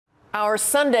Our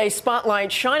Sunday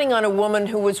spotlight shining on a woman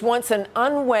who was once an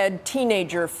unwed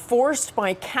teenager forced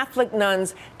by Catholic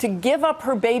nuns to give up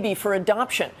her baby for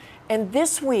adoption. And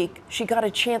this week, she got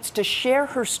a chance to share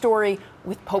her story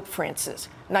with Pope Francis.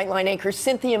 Nightline anchor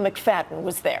Cynthia McFadden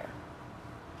was there.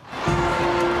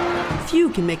 Few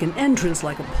can make an entrance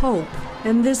like a pope,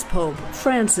 and this Pope,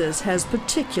 Francis, has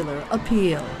particular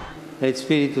appeal. Et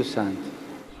Spiritus Sancto.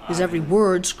 His every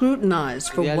word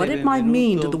scrutinized for what it might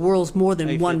mean to the world's more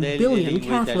than 1 billion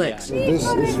Catholics. This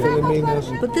is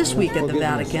Philomena. But this week at the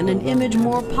Vatican, an image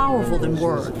more powerful than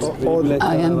words.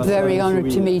 I am very honored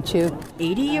to meet you.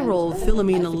 80-year-old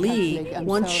Philomena Lee,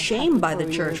 once shamed by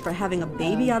the church for having a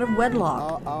baby out of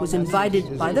wedlock, was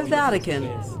invited by the Vatican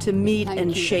to meet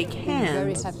and shake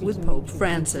hands with Pope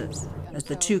Francis. As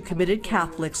the two committed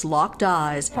Catholics locked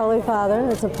eyes, Holy Father,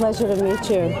 it's a pleasure to meet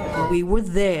you. We were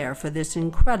there for this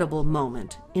incredible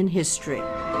moment in history.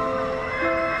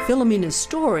 Philomena's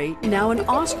story, now an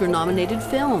Oscar-nominated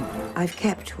film. I've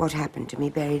kept what happened to me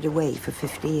buried away for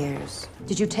 50 years.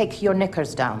 Did you take your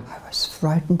knickers down? I was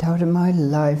frightened out of my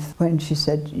life when she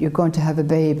said, "You're going to have a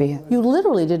baby." You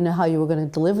literally didn't know how you were going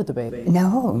to deliver the baby.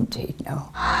 No, indeed, no.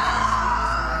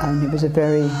 And it was a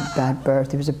very bad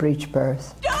birth. It was a breech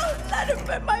birth. Let him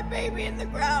put my baby in the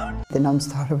ground. The nuns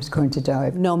thought I was going to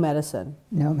die. No medicine.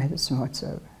 No medicine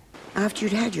whatsoever. After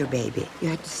you'd had your baby, you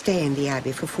had to stay in the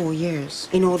abbey for 4 years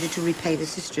in order to repay the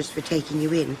sisters for taking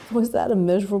you in. Was that a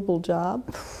miserable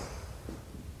job?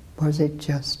 Was it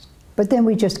just? But then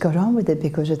we just got on with it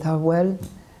because I thought, well,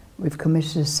 we've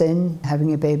committed a sin,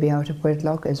 having a baby out of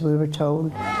wedlock, as we were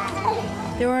told.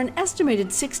 There are an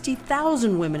estimated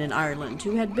 60,000 women in Ireland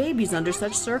who had babies under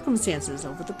such circumstances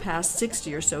over the past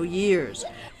 60 or so years,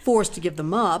 forced to give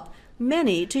them up,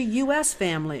 many to U.S.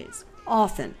 families,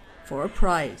 often for a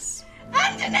price.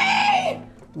 Anthony!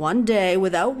 One day,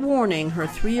 without warning, her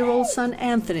 3-year-old son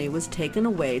Anthony was taken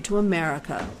away to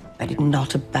America. I did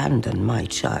not abandon my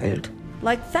child.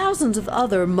 Like thousands of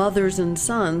other mothers and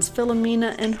sons,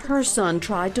 Philomena and her son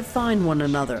tried to find one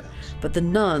another, but the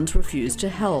nuns refused to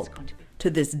help. To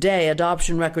this day,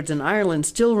 adoption records in Ireland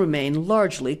still remain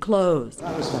largely closed.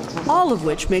 All of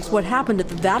which makes what happened at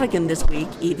the Vatican this week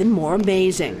even more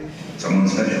amazing.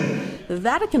 The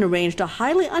Vatican arranged a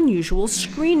highly unusual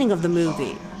screening of the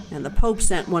movie, and the Pope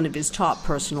sent one of his top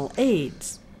personal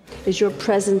aides. Is your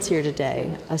presence here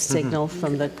today a signal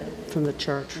from the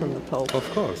church, from the Pope? Of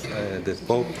course. The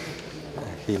Pope,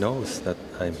 he knows that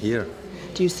I'm here.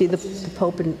 Do you see the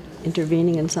Pope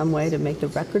intervening in some way to make the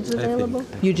records available?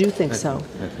 You do think so?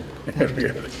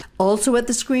 Also at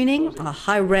the screening, a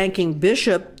high-ranking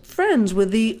bishop, friends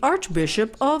with the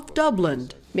Archbishop of Dublin.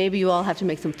 Maybe you all have to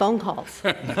make some phone calls.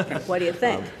 What do you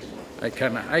think? I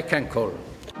can call.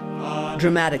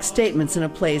 Dramatic statements in a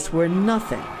place where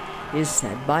nothing is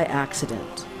said by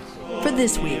accident. For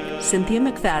this week, Cynthia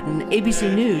McFadden,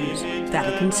 ABC News,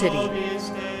 Vatican City.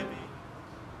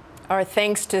 Our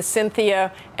thanks to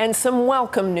Cynthia, and some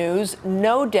welcome news: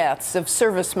 no deaths of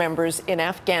service members in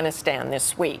Afghanistan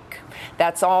this week.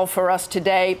 That's all for us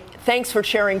today. Thanks for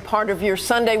sharing part of your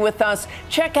Sunday with us.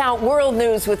 Check out World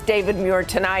News with David Muir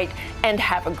tonight, and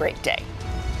have a great day.